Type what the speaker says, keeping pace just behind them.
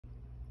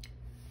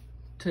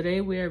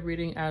Today we are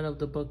reading out of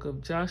the book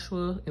of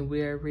Joshua, and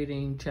we are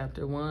reading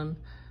chapter 1,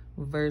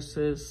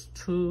 verses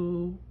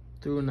 2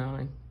 through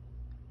 9.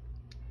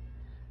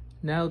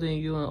 Now then,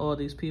 you and all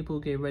these people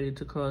get ready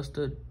to cross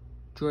the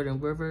Jordan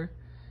River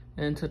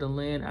into the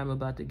land I'm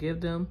about to give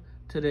them.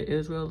 To the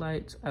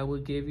Israelites, I will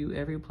give you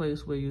every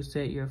place where you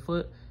set your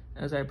foot,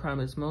 as I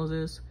promised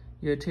Moses.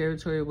 Your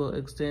territory will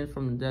extend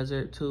from the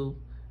desert to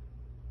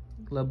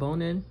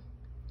Lebanon,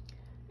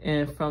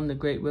 and from the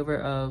great river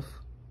of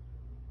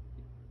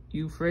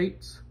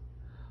Euphrates,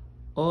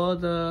 all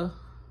the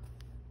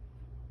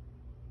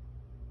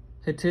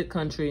Hittite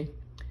country,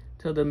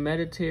 to the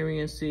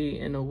Mediterranean Sea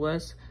in the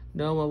west.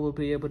 No one will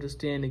be able to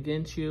stand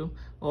against you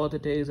all the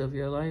days of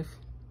your life.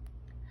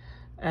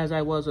 As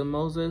I was with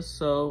Moses,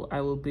 so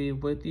I will be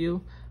with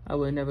you. I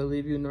will never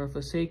leave you nor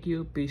forsake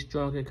you. Be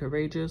strong and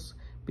courageous,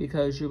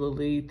 because you will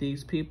lead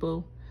these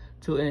people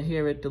to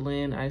inherit the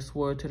land I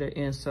swore to their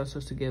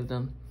ancestors to give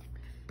them.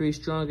 Be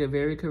strong and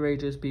very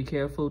courageous. Be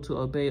careful to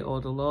obey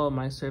all the law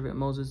my servant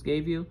Moses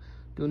gave you.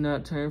 Do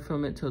not turn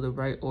from it to the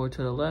right or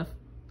to the left,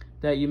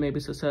 that you may be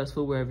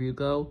successful wherever you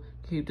go.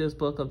 Keep this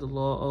book of the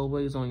law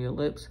always on your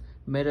lips.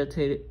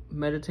 Meditate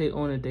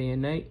on it day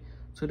and night,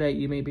 so that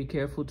you may be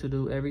careful to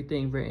do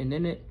everything written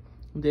in it.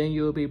 Then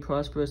you will be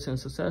prosperous and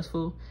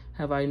successful.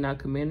 Have I not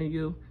commanded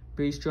you?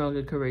 Be strong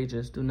and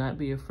courageous. Do not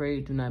be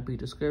afraid. Do not be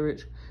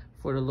discouraged,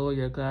 for the Lord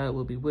your God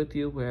will be with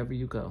you wherever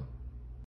you go.